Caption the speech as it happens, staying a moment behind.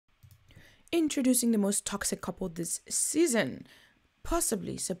Introducing the most toxic couple this season.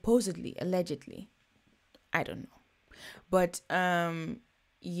 Possibly, supposedly, allegedly. I don't know. But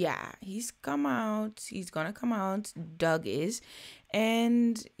yeah, he's come out. He's gonna come out. Doug is.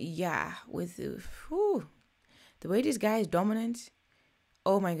 And yeah, with the way this guy is dominant.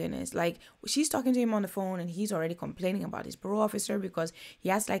 Oh my goodness. Like, she's talking to him on the phone and he's already complaining about his parole officer because he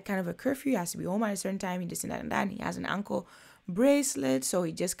has like kind of a curfew. He has to be home at a certain time. He this and that and that. And he has an ankle bracelet, so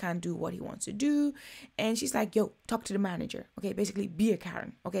he just can't do what he wants to do. And she's like, yo, talk to the manager. Okay, basically be a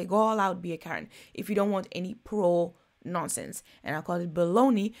Karen. Okay, go all out, be a Karen if you don't want any parole nonsense. And I call it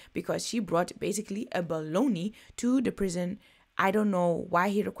baloney because she brought basically a baloney to the prison. I don't know why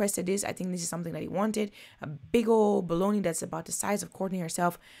he requested this. I think this is something that he wanted. A big old baloney that's about the size of Courtney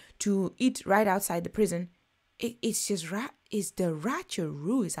herself to eat right outside the prison. It's just it's the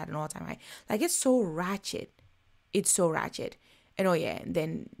ratchet-roo is at an all-time high. Like, it's so ratchet. It's so ratchet. And oh yeah, and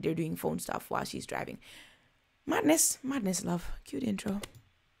then they're doing phone stuff while she's driving. Madness, love. Cute intro.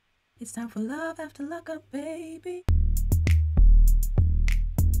 It's time for love after lockup, baby.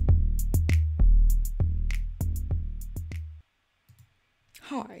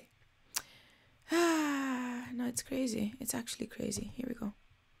 Hi. No, it's crazy. It's actually crazy. Here we go.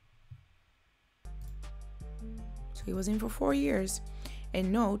 So he was in for 4 years.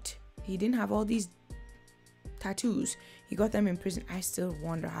 And note, he didn't have all these tattoos. He got them in prison. I still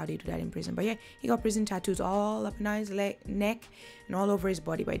wonder how they do that in prison. But yeah, he got prison tattoos all up and down his neck and all over his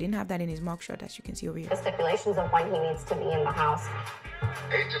body. But he didn't have that in his mugshot, as you can see over here. The stipulations of when he needs to be in the house.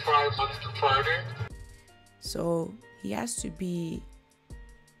 8 to 5, Monday to Friday. So he has to be...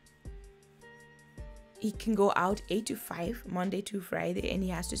 He can go out 8 to 5, Monday to Friday, and he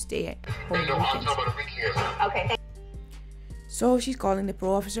has to stay at home on the weekends. Okay. So she's calling the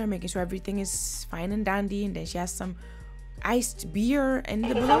parole officer, making sure everything is fine and dandy, and then she has some iced beer and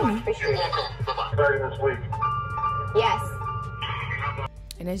the baloney. You're welcome. Bye-bye. Starting this week. Yes.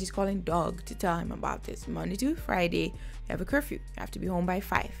 And then she's calling Doug to tell him about this. Monday to Friday, you have a curfew. You have to be home by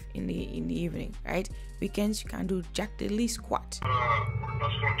 5 in the evening, right? Weekends, you can't do jack diddly squat.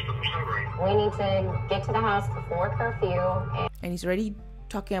 We need to get to the house before curfew. And he's already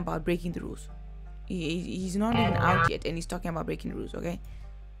talking about breaking the rules. He's not even out yet, and he's talking about breaking the rules, okay?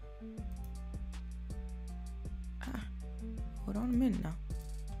 Hold on a minute now.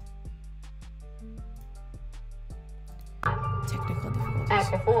 Technical difficulties.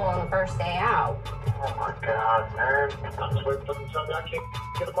 Act a fool on the first day out. Oh my God, man. I'm switching from Sunday. I can't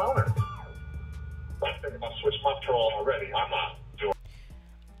get a boner. I'm thinking about switching my parole already.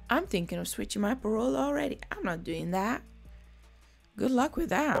 I'm thinking of switching my parole already. I'm not doing that. Good luck with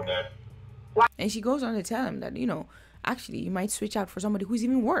that. And she goes on to tell him that, you know, actually, you might switch out for somebody who's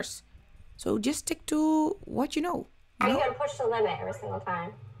even worse. So just stick to what you know. Are you going to push the limit every single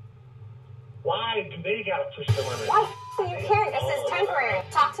time? Why do they got to push the limit? Why? You can't. This is temporary.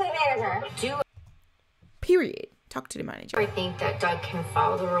 Talk to the manager. Period. Talk to the manager. I think that Doug can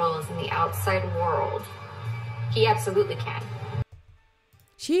follow the rules in the outside world. He absolutely can.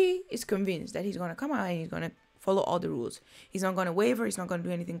 She is convinced that he's going to come out and he's going to follow all the rules. He's not going to waver. He's not going to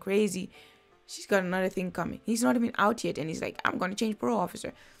do anything crazy. She's got another thing coming. He's not even out yet. And he's like, I'm going to change parole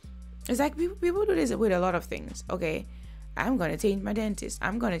officer. It's like people do this with a lot of things. Okay, I'm going to change my dentist.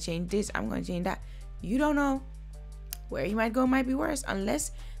 I'm going to change this. I'm going to change that. You don't know where you might go might be worse.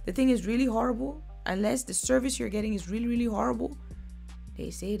 Unless the thing is really horrible. Unless the service you're getting is really, really horrible. They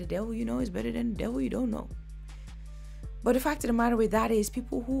say the devil you know is better than the devil you don't know. But the fact of the matter with that is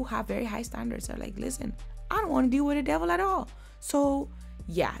people who have very high standards are like, listen, I don't want to deal with the devil at all. So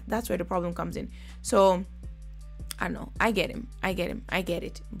yeah, that's where the problem comes in. So I don't know. I get him. I get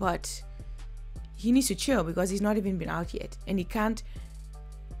it. But he needs to chill because he's not even been out yet. And he cannot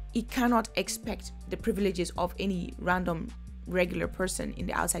expect the privileges of any random regular person in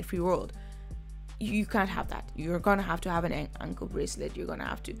the outside free world. You can't have that. You're going to have an ankle bracelet. You're going to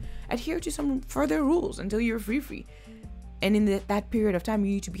have to adhere to some further rules until you're free. And in that period of time,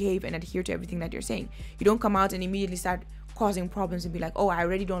 you need to behave and adhere to everything that you're saying. You don't come out and immediately start causing problems and be like, oh, I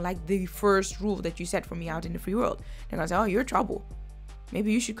already don't like the first rule that you set for me out in the free world. They're going to say, oh, you're trouble.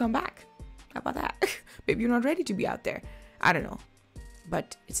 Maybe you should come back. How about that? Maybe you're not ready to be out there. I don't know.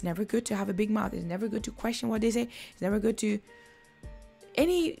 But it's never good to have a big mouth. It's never good to question what they say. It's never good to...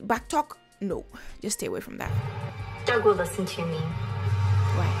 Any back talk, no. Just stay away from that. Doug will listen to me.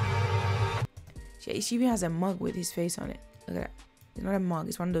 Why? She even has a mug with his face on it. Look at that. It's not a mug.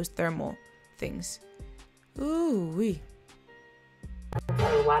 It's one of those thermal things. Ooh, wee.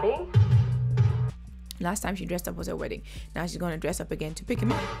 A wedding? Last time she dressed up was her wedding. Now she's going to dress up again to pick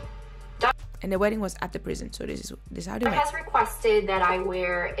him up. And the wedding was at the prison. So this is how they met. Has requested that I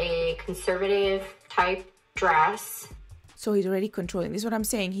wear a conservative type dress. So he's already controlling. This is what I'm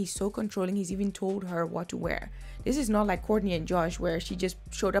saying. He's so controlling. He's even told her what to wear. This is not like Courtney and Josh where she just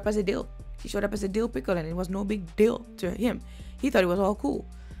showed up as a deal. She showed up as a dill pickle and it was no big deal to him. He thought it was all cool.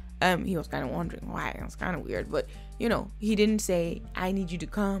 He was kind of wondering why. It was kind of weird, but you know, he didn't say, I need you to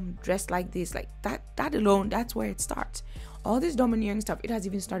come dressed like this. Like that alone, that's where it starts. All this domineering stuff, it has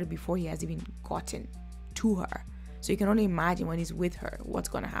even started before he has even gotten to her. So you can only imagine when he's with her, what's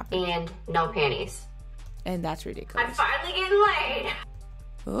going to happen. And no panties. And that's ridiculous. I'm finally getting laid.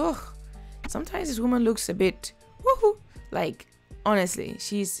 Ugh. Sometimes this woman looks a bit, woohoo. Like, honestly,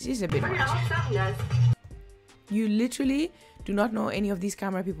 she's a bit much. You literally do not know any of these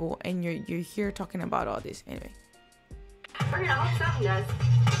camera people and you're here talking about all this. Anyway.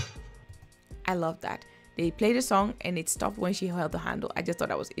 I love that. They played a song and it stopped when she held the handle. I just thought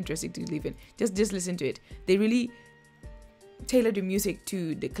that was interesting to leave in. Just listen to it. They really tailored the music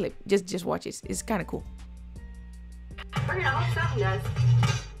to the clip. Just watch it. It's kind of cool.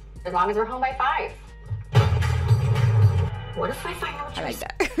 As long as we're home by 5. What if I find out what I like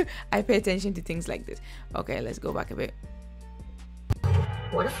that. I pay attention to things like this. Okay, let's go back a bit.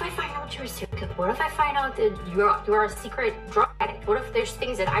 What if I find out you're a serial killer? What if I find out that you are a secret drug addict? What if there's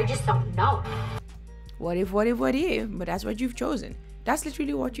things that I just don't know? What if? But that's what you've chosen. That's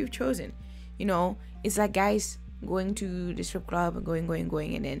literally what you've chosen. You know, it's like guys going to the strip club and going,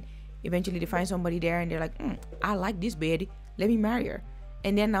 and then eventually they find somebody there and they're like, I like this baby. Let me marry her.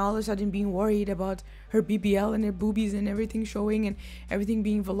 And then all of a sudden being worried about her BBL and her boobies and everything showing and everything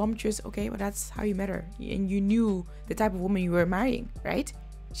being voluptuous. Okay, but that's how you met her. And you knew the type of woman you were marrying, right?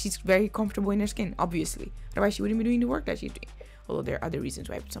 She's very comfortable in her skin, obviously. Otherwise, she wouldn't be doing the work that she's doing. Although there are other reasons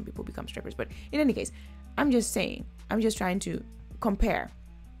why some people become strippers. But in any case, I'm just saying, I'm just trying to compare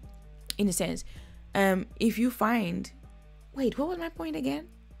in a sense. If you find, wait, what was my point again?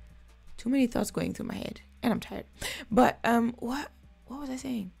 Too many thoughts going through my head and I'm tired. But what was I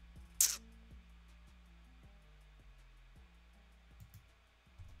saying?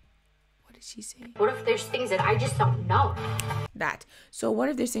 What did she say? What if there's things that I just don't know? That. So what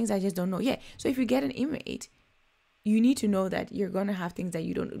if there's things I just don't know? Yeah. So if you get an inmate, you need to know that you're gonna have things that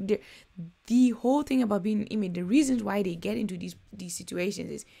you don't know. The whole thing about being an inmate, the reasons why they get into these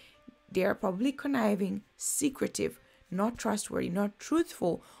situations is they are probably conniving, secretive, not trustworthy, not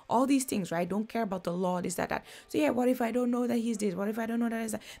truthful, all these things, right? Don't care about the law, this, that. So yeah, what if I don't know that he's this? What if I don't know that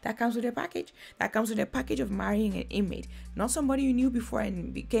is that? That comes with a package. That comes with a package of marrying an inmate. Not somebody you knew before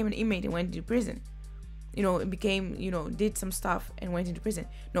and became an inmate and went into prison. You know, it became, did some stuff and went into prison.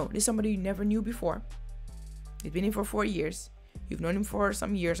 No, this is somebody you never knew before. You've been in for 4 years. You've known him for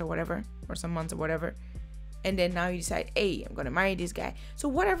some years or whatever, or some months or whatever. And then now you decide, hey, I'm going to marry this guy. So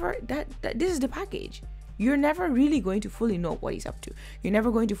whatever, this is the package. You're never really going to fully know what he's up to. You're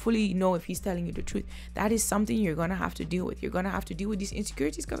never going to fully know if he's telling you the truth. That is something you're going to have to deal with. You're going to have to deal with these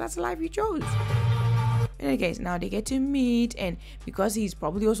insecurities because that's the life you chose. In any case, now they get to meet, and because he's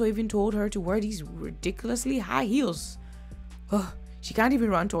probably also even told her to wear these ridiculously high heels, she can't even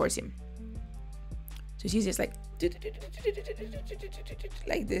run towards him. So she's just like this,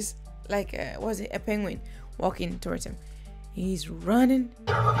 like a penguin walking towards him. He's running,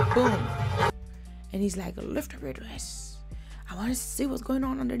 boom, and he's like, lift up your dress. I want to see what's going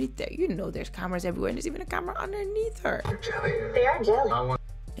on underneath there. You know, there's cameras everywhere, and there's even a camera underneath her. They are jelly.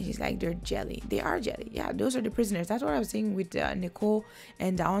 And she's like, they're jelly. They are jelly. Yeah, those are the prisoners. That's what I was saying with Nicole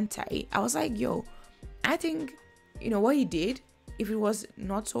and Auntie. I was like, yo, I think, what he did, if it was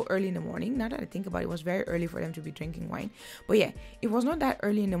not so early in the morning, now that I think about it, it was very early for them to be drinking wine. But yeah, it was not that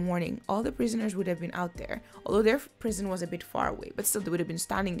early in the morning. All the prisoners would have been out there, although their prison was a bit far away, but still they would have been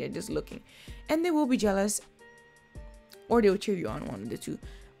standing there just looking. And they will be jealous, or they will cheer you on, one of the two.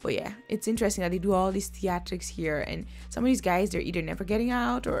 But yeah, it's interesting that they do all these theatrics here, and some of these guys, they're either never getting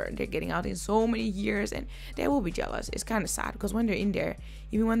out or they're getting out in so many years, and they will be jealous. It's kind of sad because when they're in there,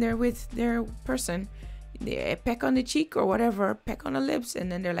 even when they're with their person, they peck on the cheek or whatever, peck on the lips,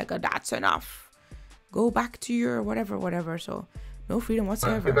 and then they're like, oh, that's enough. Go back to your whatever. So no freedom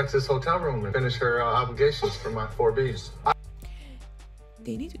whatsoever. Get back to this hotel room and finish her obligations for my 4Bs.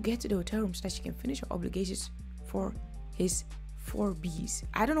 They need to get to the hotel room so that she can finish her obligations for his 4Bs.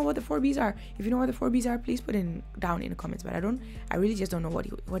 I don't know what the 4Bs are. If you know what the 4Bs are, please put it down in the comments. But I really just don't know what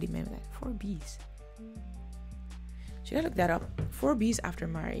he meant with that. 4Bs. Should I look that up? 4Bs after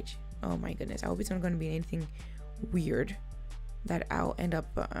marriage. Oh my goodness. I hope it's not going to be anything weird that I'll end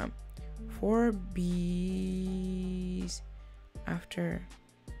up 4Bs after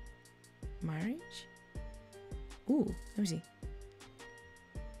marriage. Ooh, let me see.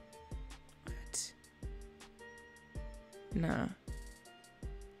 Nah.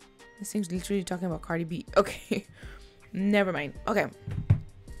 This thing's literally talking about Cardi B. Okay. Never mind. Okay.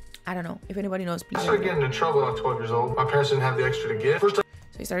 I don't know. If anybody knows, please. I started getting into trouble at 12 years old. My parents didn't have the extra to give. First time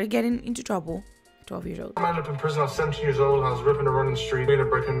So he started getting into trouble at 12 years old. I ended up in prison. I was 17 years old. I was ripping and running the street. We ended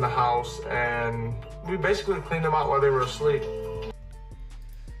up breaking in the house, and we basically cleaned them out while they were asleep.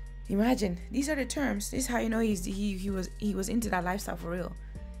 Imagine, these are the terms. This is how you know he was into that lifestyle for real.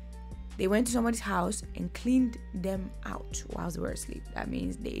 They went to somebody's house and cleaned them out while they were asleep. That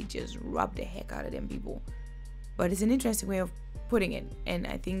means they just rubbed the heck out of them people. But it's an interesting way of putting it, and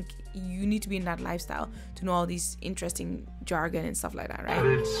I think you need to be in that lifestyle to know all these interesting jargon and stuff like that, right?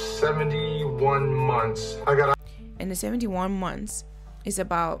 It's 71 months. I got out. And the 71 months is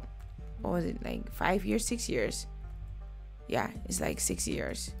about, what was it, like 5 years, 6 years? Yeah, it's like 6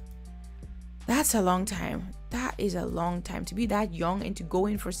 years. That's a long time. That is a long time to be that young and to go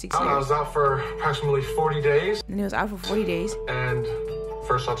in for 6 years. I was out for approximately 40 days. And he was out for 40 days. And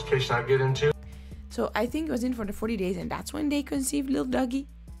first altercation I get into. So I think it was in for the 40 days, and that's when they conceived little Dougie.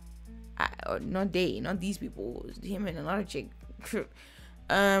 Not these people. It was him and another chick.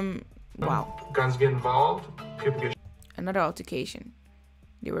 Wow. Guns get involved. People get Another altercation.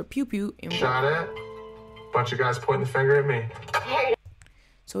 They were pew involved. shot at. Bunch of guys pointing the finger at me.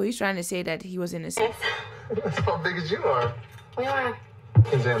 So he's trying to say that he was innocent. That's how big as you are. We are.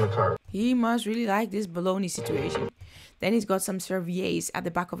 Examine the card. He must really like this baloney situation. Then he's got some serviettes at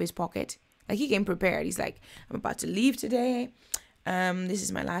the back of his pocket. Like, he came prepared. He's like, I'm about to leave today. This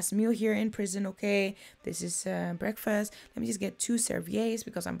is my last meal here in prison, okay? This is breakfast. Let me just get 2 serviettes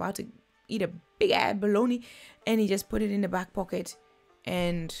because I'm about to eat a big ass bologna. And he just put it in the back pocket.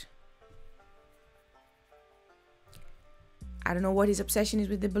 And I don't know what his obsession is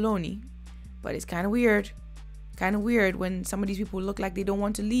with the bologna, but it's kind of weird. Kind of weird when some of these people look like they don't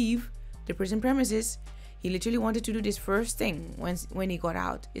want to leave the prison premises. He literally wanted to do this first thing when he got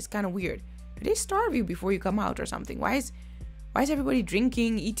out. It's kind of weird. Do they starve you before you come out or something? Why is everybody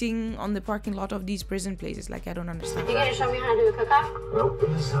drinking, eating on the parking lot of these prison places? Like, I don't understand. You gonna show me how to do a cookout? Nope.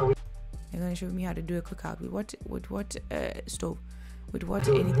 This is how we They're gonna show me how to do a cookout with what stove, with what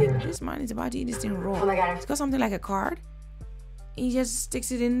anything. This man is about to eat this thing raw. Oh my God. It's got something like a card. He just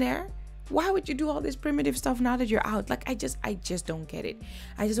sticks it in there. Why would you do all this primitive stuff now that you're out? Like, I just don't get it.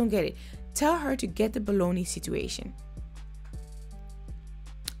 I just don't get it. Tell her to get the baloney situation.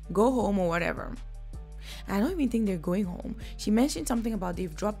 Go home or whatever. I don't even think they're going home. She mentioned something about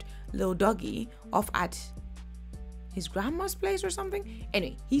they've dropped little Dougie off at his grandma's place or something.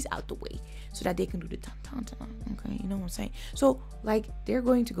 Anyway, he's out the way so that they can do the tan-tan-tan. Okay, you know what I'm saying? So, like, they're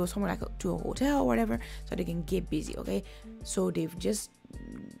going to go somewhere like to a hotel or whatever so they can get busy, okay? So they've just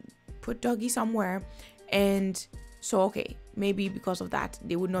put Dougie somewhere, and so, okay, maybe because of that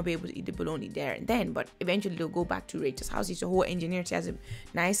they would not be able to eat the bologna there and then, but eventually they'll go back to Rachel's house. He's a whole engineer. She has a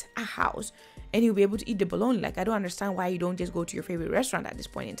nice house, and he'll be able to eat the bologna. Like, I don't understand why you don't just go to your favorite restaurant at this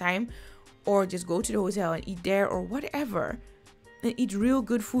point in time, or just go to the hotel and eat there or whatever, and eat real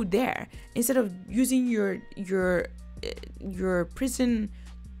good food there instead of using your prison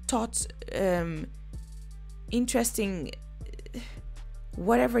taught interesting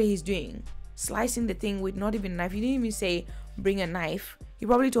whatever he's doing, slicing the thing with not even a knife. He didn't even say bring a knife. He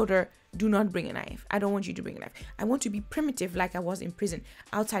probably told her, do not bring a knife. I don't want you to bring a knife. I want to be primitive like I was in prison,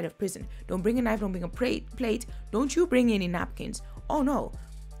 outside of prison. Don't bring a knife, don't bring a plate. Don't you bring any napkins. Oh no.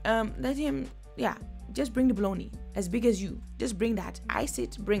 Let him, yeah, just bring the bologna as big as you. Just bring that. Ice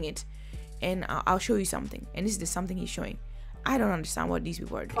it, bring it, and I'll show you something. And this is the something he's showing. I don't understand what these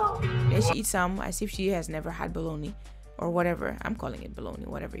people are doing. Then she eats some as if she has never had bologna or whatever. I'm calling it bologna,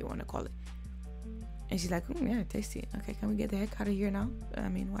 whatever you want to call it. And she's like, yeah, tasty. Okay, can we get the heck out of here now? I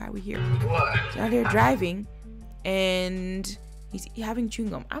mean, why are we here? What? So now they're driving, and he's having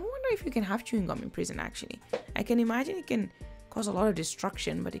chewing gum. I wonder if you can have chewing gum in prison, actually. I can imagine it can cause a lot of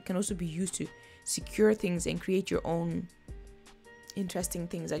destruction, but it can also be used to secure things and create your own interesting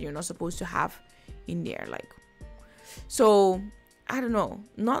things that you're not supposed to have in there. Like, so I don't know,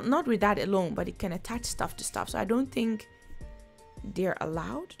 not with that alone, but it can attach stuff to stuff. So I don't think they're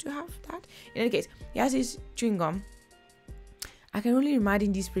allowed to have that. In any case, he has his chewing gum. I can only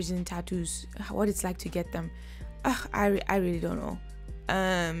imagine these prison tattoos, what it's like to get them. I really don't know,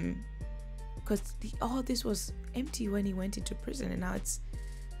 because all this was empty when he went into prison, and now is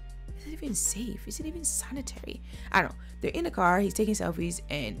it even safe? Is it even sanitary? I don't know. They're in the car, he's taking selfies,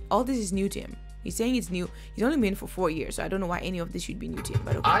 and all this is new to him. He's saying it's new. He's only been in for 4 years, so I don't know why any of this should be new to him,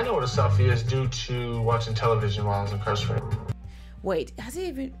 but okay. I know what a selfie is due to watching television while I was incarcerated. Wait, has it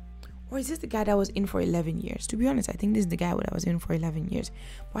even, or is this the guy that was in for 11 years? To be honest, I think this is the guy that was in for 11 years.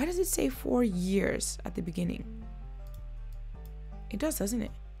 Why does it say 4 years at the beginning? It does, doesn't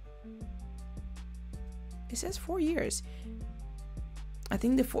it? It says 4 years. I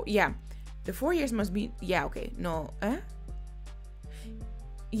think the 4 years must be, yeah, okay, no,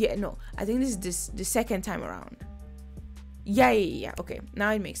 yeah, no, I think this is the second time around. Yeah, okay,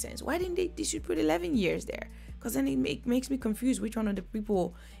 now it makes sense. Why didn't they should put 11 years there? Because then it makes me confused which one of the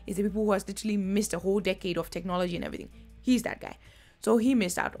people is the people who has literally missed a whole decade of technology and everything. He's that guy. So he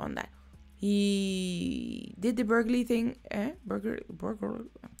missed out on that. He did the burglary thing, burger,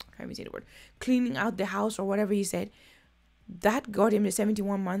 I can't even say the word, cleaning out the house or whatever he said. That got him to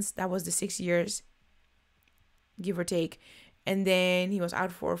 71 months. That was the 6 years, give or take. And then he was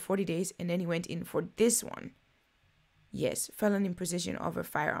out for 40 days. And then he went in for this one. Yes, felon in possession of a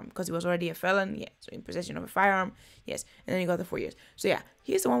firearm. Because he was already a felon. Yeah, so in possession of a firearm. Yes, and then he got the 4 years. So yeah,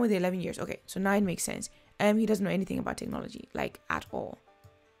 he's the one with the 11 years. Okay, so now it makes sense. He doesn't know anything about technology, like at all.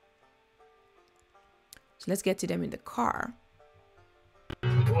 So let's get to them in the car.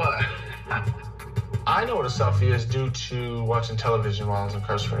 What? I know what a selfie is due to watching television while I was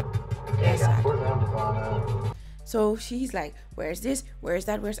incarcerated. Exactly. So she's like, where's this? Where's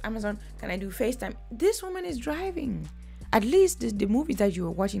that? Where's Amazon? Can I do FaceTime? This woman is driving. At least the movies that you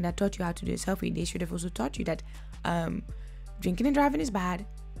were watching that taught you how to do a selfie, they should have also taught you that drinking and driving is bad.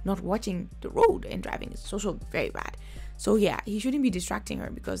 Not watching the road and driving is also very bad. So yeah, he shouldn't be distracting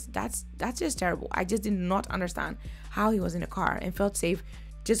her because that's just terrible. I just did not understand how he was in a car and felt safe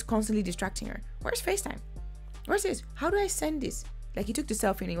just constantly distracting her. Where's FaceTime? Where's this? How do I send this? Like he took the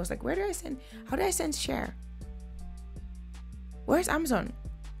selfie and he was like, where do I send? How do I send share? Where's Amazon?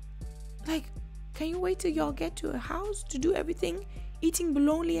 Like, can you wait till y'all get to a house to do everything? Eating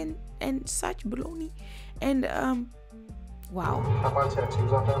bologna and such bologna. And wow. I buy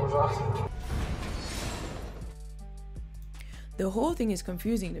tattoos off Amazon. The whole thing is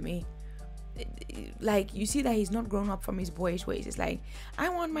confusing to me. Like, you see that he's not grown up from his boyish ways. It's like, I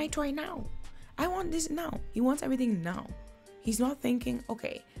want my toy now. I want this now. He wants everything now. He's not thinking,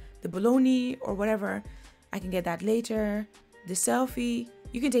 okay, the bologna or whatever, I can get that later. The selfie,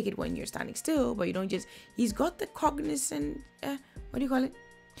 you can take it when you're standing still, but you don't just, he's got the cognizant, what do you call it?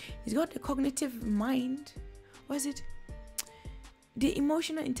 He's got the cognitive mind. What is it? The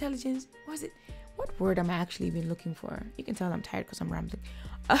emotional intelligence. What is it? What word am I actually been looking for? You can tell I'm tired because I'm rambling.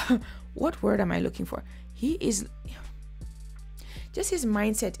 What word am I looking for? He is, just his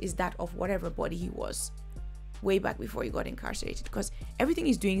mindset is that of whatever body he was way back before he got incarcerated, because everything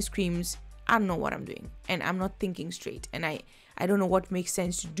he's doing screams, I don't know what I'm doing and I'm not thinking straight, and I don't know what makes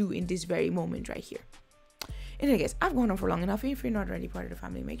sense to do in this very moment right here. Anyway guys, I've gone on for long enough. If you're not already part of the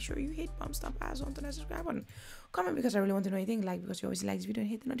family, make sure you hit bump stomp ass onto that subscribe button. Comment because I really want to know anything. Like because you always like this video, and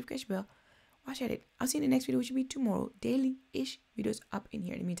hit the notification bell. Watch it. I'll see you in the next video, which will be tomorrow. Daily-ish videos up in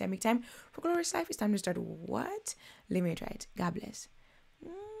here. In the meantime, make time for glorious life. It's time to start what? Let me try it. God bless.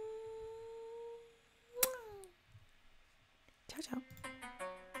 Ciao, ciao.